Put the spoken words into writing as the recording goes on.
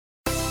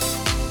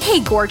Hey,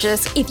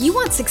 gorgeous. If you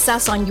want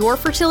success on your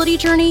fertility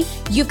journey,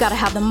 you've got to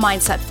have the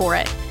mindset for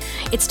it.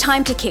 It's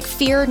time to kick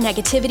fear,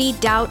 negativity,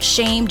 doubt,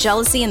 shame,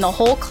 jealousy, and the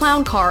whole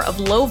clown car of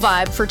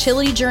low-vibe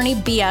fertility journey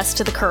BS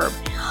to the curb.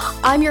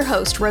 I'm your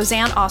host,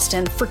 Roseanne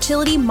Austin,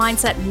 fertility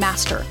mindset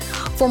master,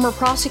 former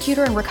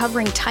prosecutor and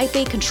recovering type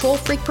A control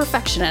freak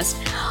perfectionist.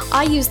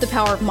 I use the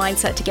power of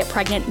mindset to get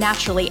pregnant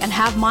naturally and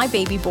have my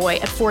baby boy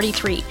at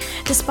 43,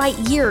 despite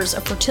years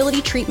of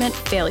fertility treatment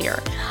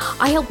failure.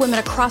 I help women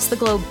across the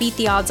globe beat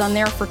the odds on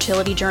their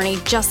fertility journey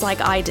just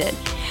like I did.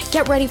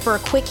 Get ready for a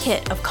quick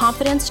hit of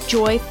confidence,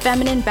 joy,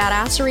 feminine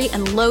badassery,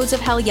 and loads of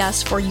hell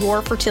yes for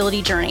your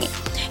fertility journey.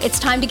 It's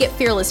time to get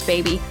fearless,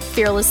 baby.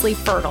 Fearlessly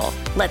fertile.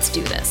 Let's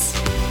do this.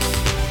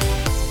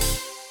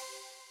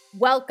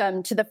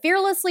 Welcome to the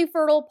Fearlessly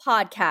Fertile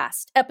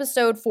Podcast,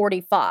 episode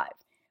 45.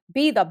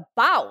 Be the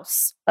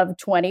boss of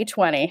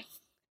 2020.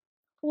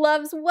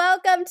 Loves,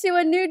 welcome to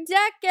a new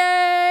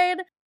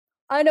decade.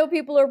 I know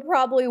people are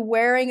probably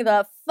wearing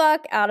the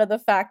fuck out of the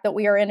fact that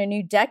we are in a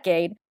new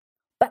decade,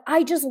 but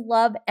I just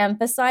love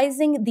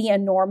emphasizing the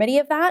enormity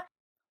of that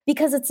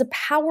because it's a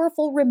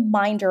powerful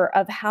reminder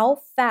of how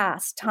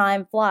fast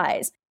time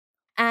flies.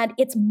 And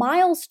it's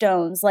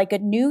milestones like a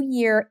new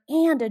year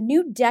and a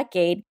new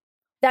decade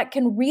that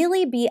can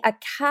really be a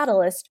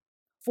catalyst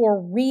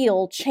for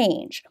real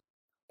change,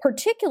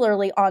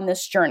 particularly on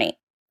this journey.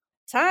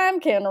 Time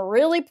can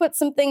really put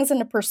some things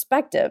into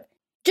perspective.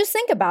 Just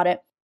think about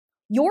it.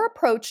 Your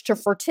approach to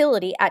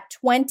fertility at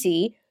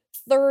 20,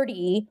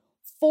 30,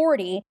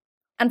 40,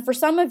 and for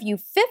some of you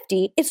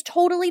 50 is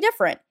totally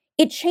different.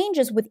 It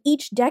changes with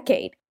each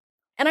decade.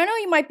 And I know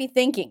you might be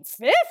thinking,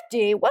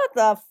 50? What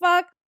the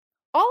fuck?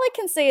 All I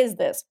can say is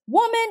this,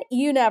 woman,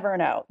 you never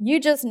know. You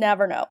just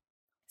never know.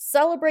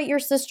 Celebrate your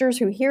sisters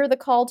who hear the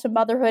call to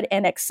motherhood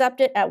and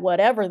accept it at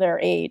whatever their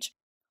age.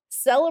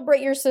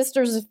 Celebrate your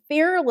sisters'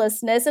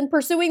 fearlessness in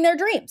pursuing their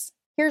dreams.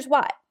 Here's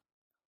why.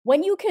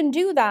 When you can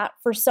do that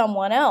for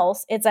someone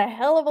else, it's a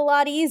hell of a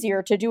lot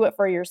easier to do it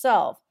for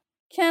yourself.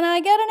 Can I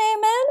get an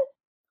amen?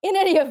 In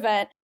any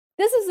event,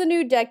 this is a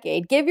new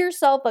decade. Give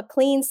yourself a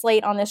clean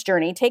slate on this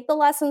journey. Take the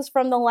lessons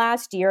from the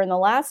last year and the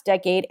last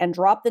decade and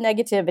drop the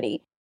negativity.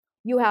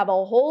 You have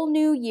a whole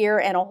new year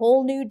and a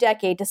whole new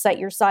decade to set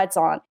your sights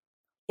on.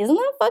 Isn't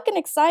that fucking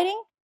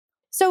exciting?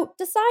 So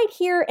decide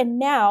here and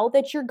now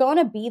that you're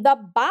gonna be the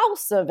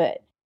boss of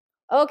it.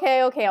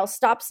 Okay, I'll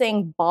stop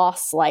saying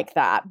boss like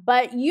that.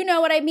 But you know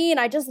what I mean.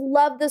 I just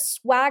love the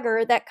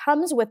swagger that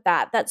comes with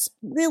that. That's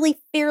really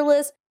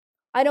fearless.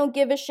 I don't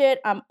give a shit.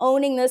 I'm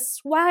owning this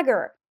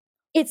swagger.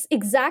 It's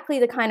exactly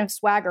the kind of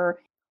swagger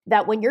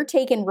that when you're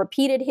taking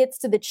repeated hits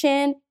to the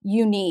chin,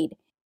 you need.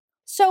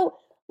 So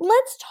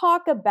let's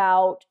talk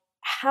about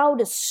how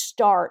to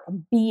start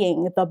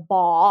being the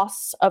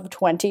boss of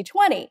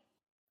 2020.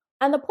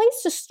 And the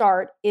place to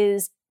start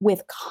is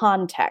with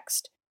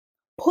context.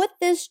 Put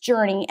this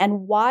journey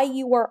and why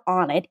you are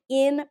on it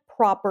in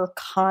proper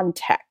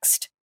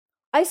context.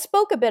 I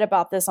spoke a bit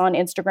about this on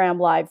Instagram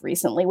Live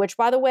recently, which,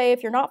 by the way,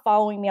 if you're not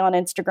following me on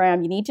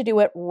Instagram, you need to do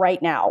it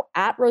right now,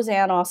 at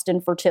Roseanne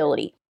Austin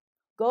Fertility.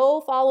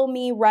 Go follow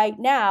me right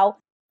now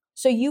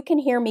so you can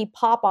hear me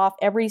pop off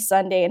every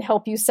Sunday and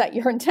help you set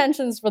your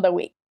intentions for the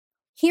week.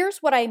 Here's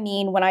what I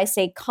mean when I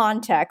say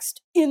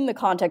context in the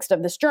context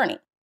of this journey.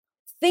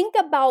 Think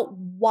about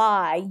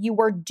why you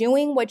are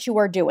doing what you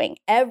are doing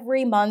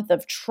every month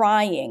of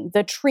trying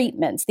the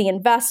treatments, the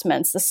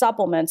investments, the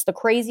supplements, the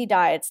crazy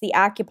diets, the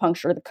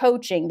acupuncture, the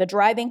coaching, the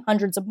driving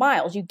hundreds of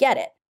miles. You get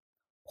it.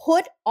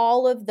 Put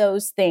all of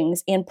those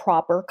things in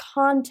proper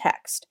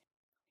context.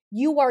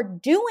 You are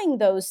doing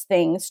those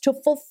things to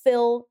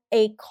fulfill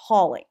a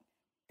calling.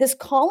 This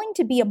calling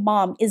to be a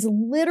mom is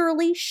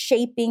literally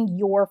shaping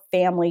your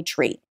family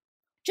tree.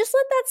 Just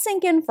let that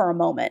sink in for a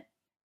moment.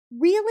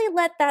 Really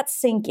let that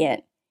sink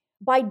in.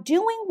 By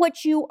doing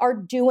what you are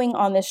doing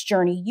on this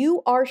journey,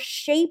 you are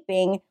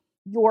shaping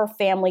your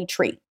family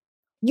tree.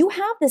 You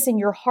have this in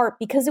your heart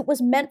because it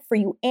was meant for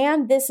you,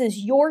 and this is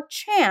your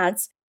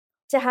chance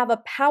to have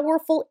a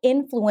powerful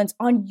influence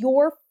on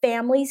your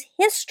family's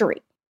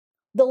history.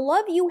 The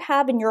love you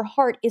have in your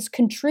heart is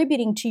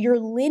contributing to your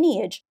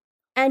lineage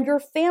and your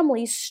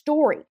family's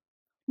story,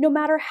 no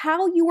matter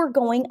how you are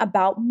going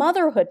about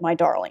motherhood, my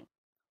darling.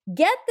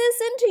 Get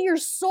this into your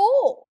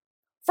soul.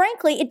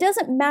 Frankly, it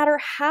doesn't matter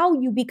how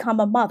you become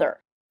a mother.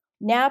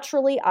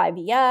 Naturally,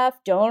 IVF,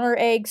 donor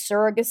egg,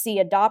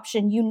 surrogacy,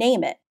 adoption, you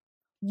name it.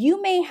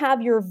 You may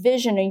have your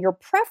vision and your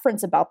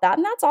preference about that,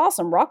 and that's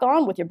awesome. Rock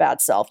on with your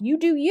bad self. You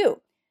do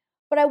you.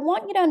 But I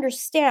want you to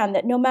understand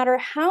that no matter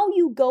how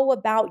you go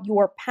about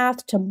your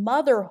path to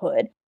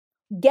motherhood,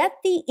 get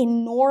the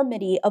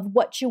enormity of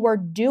what you are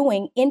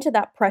doing into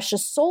that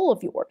precious soul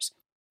of yours.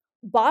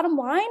 Bottom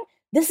line,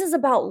 this is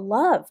about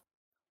love.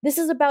 This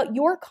is about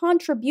your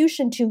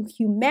contribution to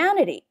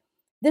humanity.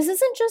 This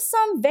isn't just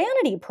some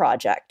vanity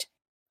project.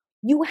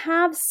 You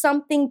have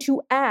something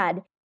to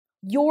add.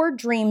 Your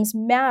dreams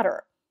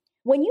matter.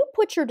 When you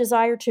put your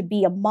desire to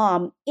be a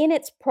mom in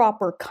its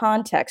proper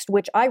context,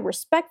 which I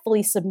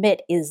respectfully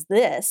submit is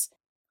this,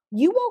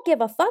 you won't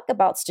give a fuck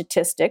about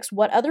statistics,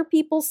 what other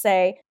people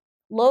say,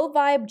 low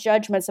vibe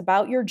judgments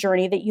about your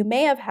journey that you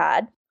may have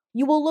had.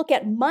 You will look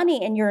at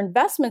money and your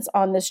investments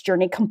on this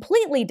journey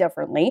completely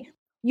differently.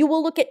 You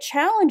will look at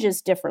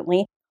challenges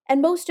differently.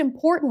 And most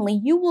importantly,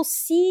 you will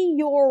see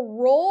your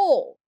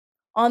role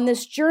on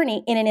this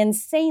journey in an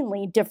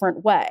insanely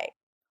different way.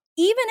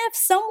 Even if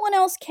someone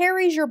else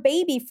carries your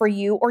baby for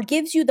you or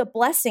gives you the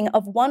blessing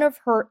of one of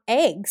her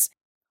eggs,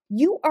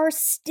 you are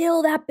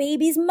still that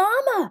baby's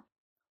mama.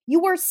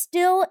 You are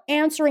still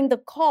answering the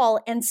call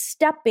and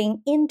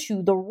stepping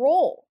into the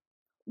role.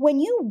 When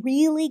you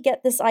really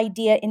get this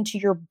idea into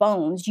your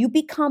bones, you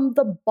become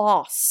the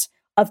boss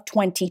of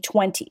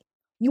 2020.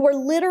 You are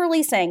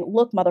literally saying,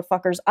 look,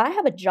 motherfuckers, I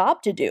have a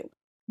job to do.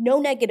 No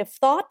negative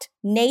thought,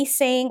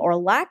 naysaying, or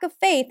lack of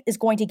faith is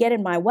going to get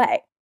in my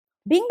way.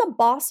 Being the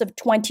boss of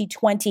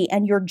 2020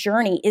 and your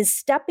journey is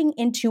stepping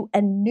into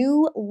a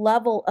new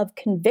level of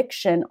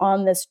conviction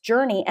on this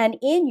journey and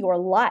in your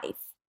life.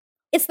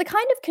 It's the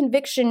kind of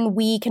conviction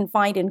we can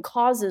find in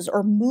causes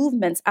or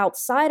movements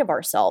outside of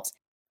ourselves.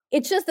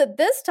 It's just that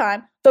this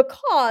time, the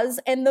cause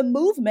and the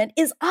movement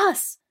is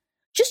us.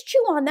 Just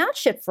chew on that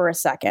shit for a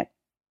second.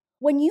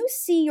 When you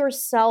see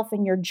yourself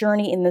and your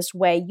journey in this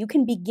way, you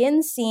can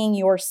begin seeing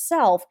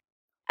yourself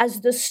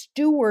as the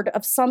steward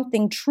of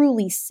something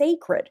truly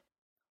sacred.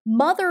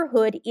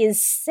 Motherhood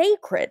is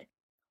sacred.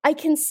 I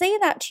can say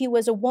that to you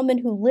as a woman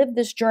who lived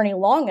this journey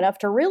long enough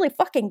to really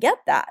fucking get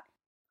that.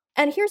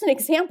 And here's an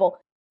example.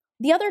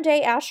 The other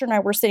day, Asher and I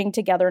were sitting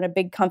together in a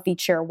big comfy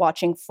chair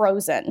watching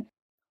Frozen,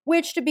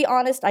 which, to be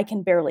honest, I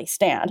can barely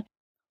stand.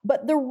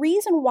 But the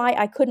reason why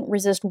I couldn't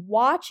resist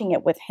watching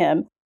it with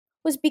him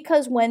was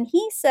because when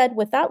he said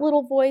with that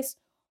little voice,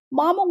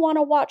 "Mama,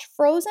 wanna watch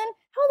Frozen?"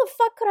 How the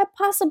fuck could I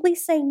possibly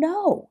say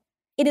no?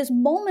 It is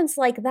moments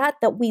like that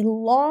that we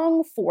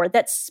long for,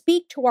 that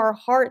speak to our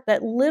heart,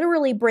 that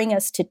literally bring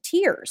us to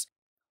tears,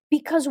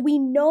 because we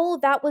know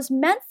that was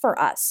meant for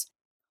us.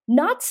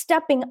 Not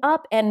stepping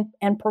up and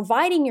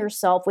providing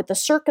yourself with the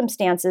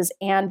circumstances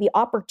and the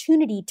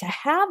opportunity to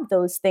have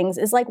those things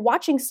is like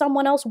watching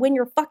someone else win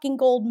your fucking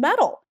gold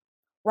medal,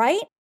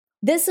 right?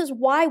 This is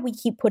why we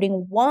keep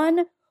putting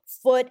one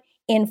foot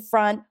in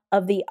front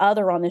of the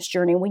other on this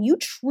journey. When you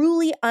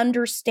truly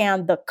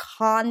understand the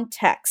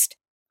context,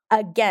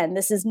 again,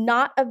 this is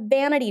not a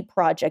vanity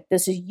project.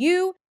 This is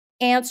you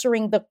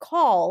answering the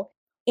call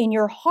in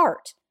your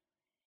heart.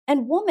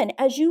 And woman,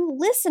 as you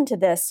listen to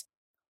this,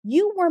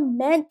 you were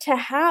meant to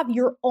have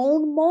your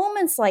own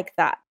moments like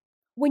that.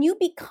 When you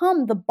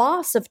become the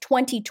boss of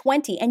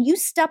 2020 and you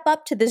step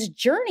up to this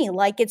journey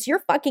like it's your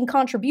fucking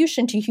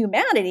contribution to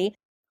humanity,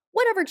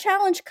 whatever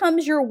challenge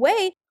comes your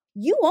way,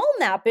 you own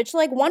that bitch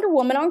like Wonder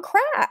Woman on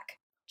crack.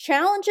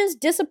 Challenges,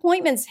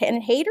 disappointments,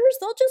 and haters,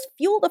 they'll just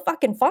fuel the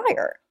fucking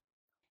fire.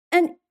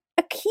 And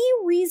a key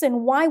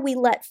reason why we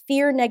let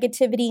fear,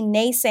 negativity,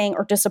 naysaying,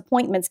 or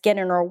disappointments get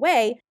in our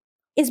way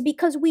is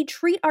because we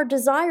treat our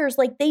desires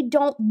like they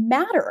don't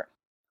matter.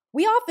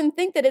 We often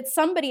think that it's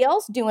somebody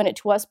else doing it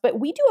to us, but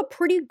we do a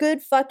pretty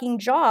good fucking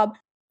job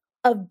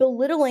of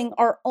belittling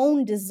our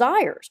own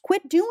desires.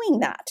 Quit doing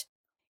that.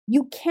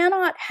 You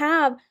cannot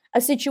have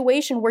a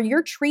situation where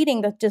you're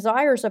treating the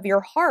desires of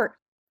your heart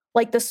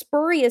like the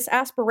spurious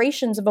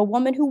aspirations of a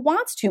woman who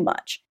wants too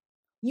much.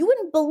 You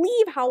wouldn't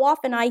believe how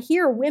often I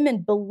hear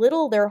women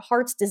belittle their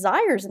heart's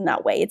desires in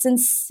that way. It's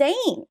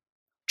insane.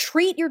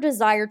 Treat your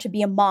desire to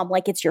be a mom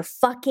like it's your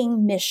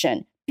fucking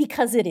mission,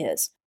 because it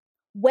is.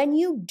 When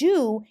you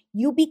do,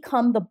 you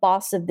become the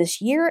boss of this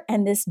year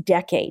and this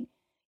decade.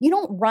 You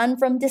don't run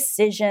from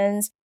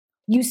decisions.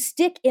 You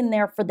stick in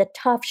there for the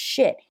tough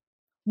shit.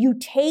 You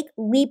take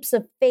leaps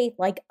of faith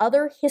like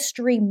other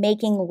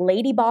history-making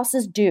lady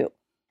bosses do.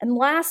 And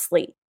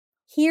lastly,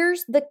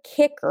 here's the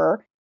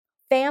kicker,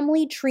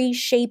 family tree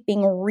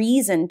shaping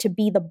reason to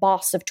be the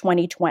boss of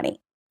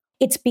 2020.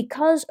 It's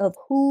because of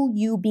who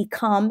you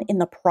become in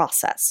the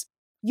process.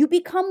 You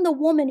become the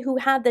woman who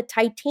had the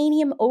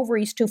titanium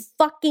ovaries to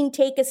fucking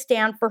take a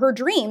stand for her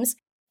dreams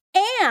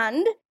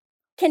and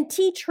can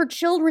teach her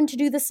children to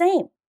do the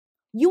same.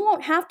 You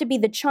won't have to be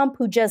the chump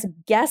who just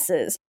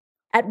guesses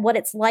at what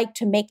it's like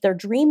to make their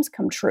dreams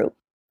come true.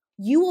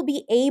 You will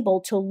be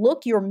able to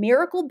look your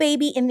miracle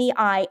baby in the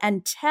eye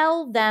and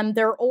tell them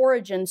their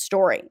origin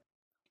story.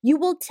 You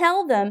will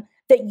tell them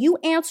that you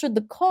answered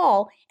the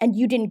call and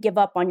you didn't give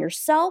up on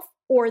yourself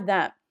or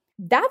them.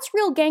 That's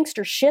real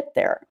gangster shit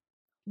there.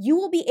 You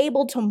will be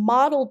able to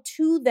model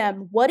to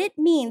them what it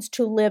means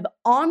to live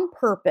on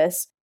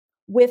purpose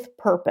with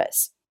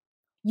purpose.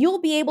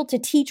 You'll be able to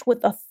teach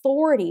with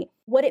authority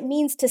what it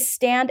means to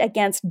stand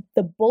against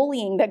the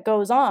bullying that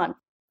goes on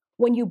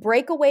when you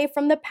break away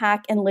from the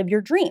pack and live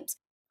your dreams,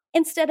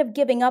 instead of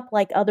giving up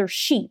like other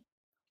sheep.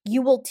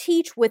 You will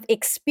teach with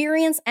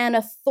experience and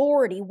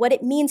authority what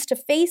it means to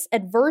face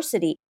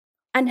adversity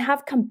and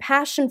have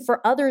compassion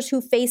for others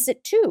who face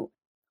it too.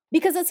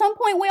 Because at some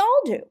point we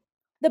all do.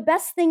 The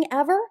best thing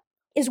ever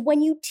is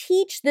when you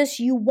teach this,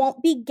 you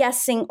won't be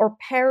guessing or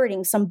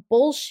parroting some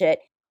bullshit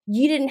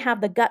you didn't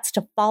have the guts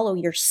to follow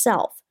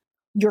yourself.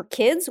 Your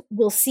kids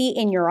will see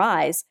in your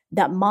eyes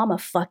that mama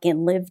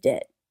fucking lived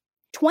it.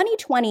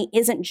 2020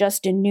 isn't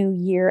just a new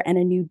year and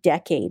a new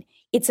decade.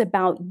 It's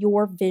about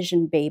your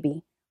vision,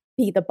 baby.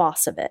 Be the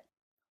boss of it.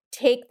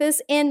 Take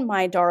this in,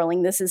 my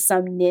darling. This is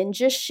some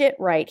ninja shit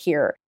right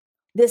here.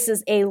 This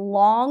is a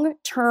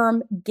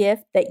long-term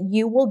gift that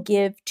you will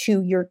give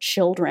to your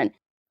children.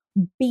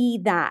 Be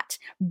that.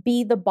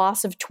 Be the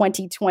boss of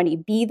 2020.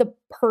 Be the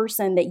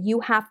person that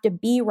you have to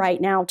be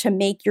right now to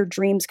make your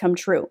dreams come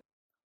true.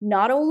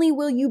 Not only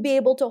will you be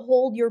able to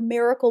hold your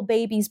miracle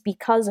babies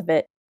because of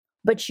it,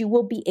 but you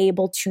will be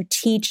able to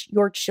teach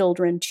your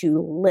children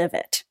to live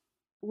it.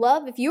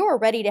 Love, if you are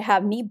ready to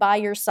have me by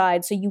your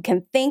side so you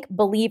can think,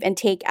 believe, and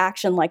take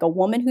action like a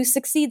woman who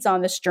succeeds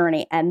on this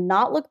journey and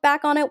not look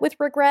back on it with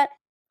regret,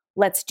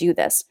 let's do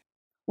this.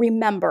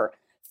 Remember,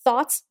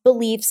 thoughts,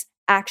 beliefs,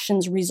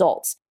 actions,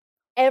 results.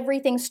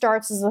 Everything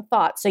starts as a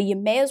thought, so you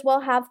may as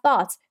well have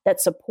thoughts that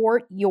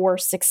support your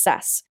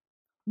success.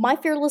 My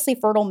Fearlessly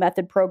Fertile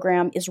Method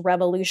program is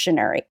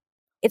revolutionary.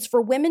 It's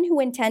for women who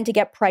intend to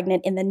get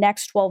pregnant in the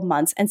next 12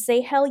 months and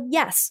say hell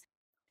yes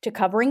to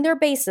covering their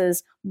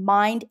bases,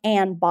 mind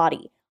and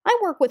body. I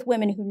work with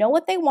women who know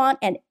what they want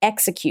and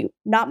execute,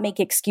 not make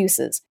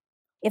excuses.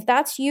 If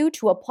that's you,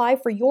 to apply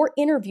for your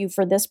interview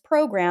for this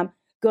program,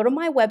 go to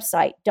my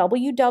website,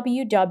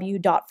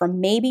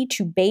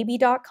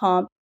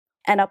 www.frommaybe2baby.com,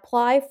 and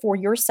apply for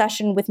your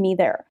session with me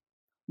there.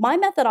 My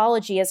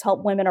methodology has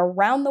helped women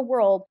around the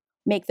world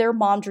make their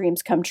mom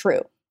dreams come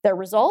true. Their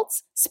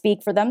results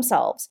speak for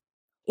themselves.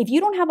 If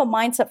you don't have a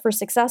mindset for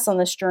success on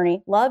this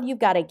journey, love, you've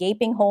got a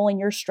gaping hole in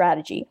your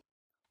strategy.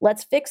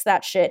 Let's fix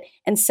that shit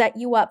and set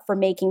you up for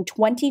making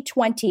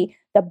 2020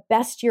 the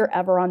best year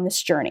ever on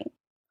this journey.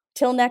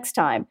 Till next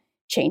time,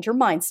 change your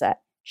mindset,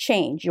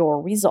 change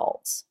your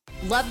results.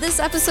 Love this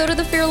episode of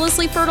the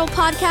Fearlessly Fertile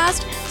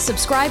podcast?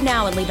 Subscribe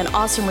now and leave an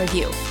awesome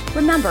review.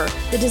 Remember,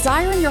 the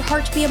desire in your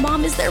heart to be a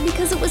mom is there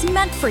because it was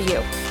meant for you.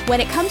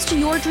 When it comes to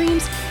your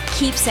dreams,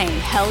 keep saying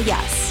hell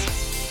yes.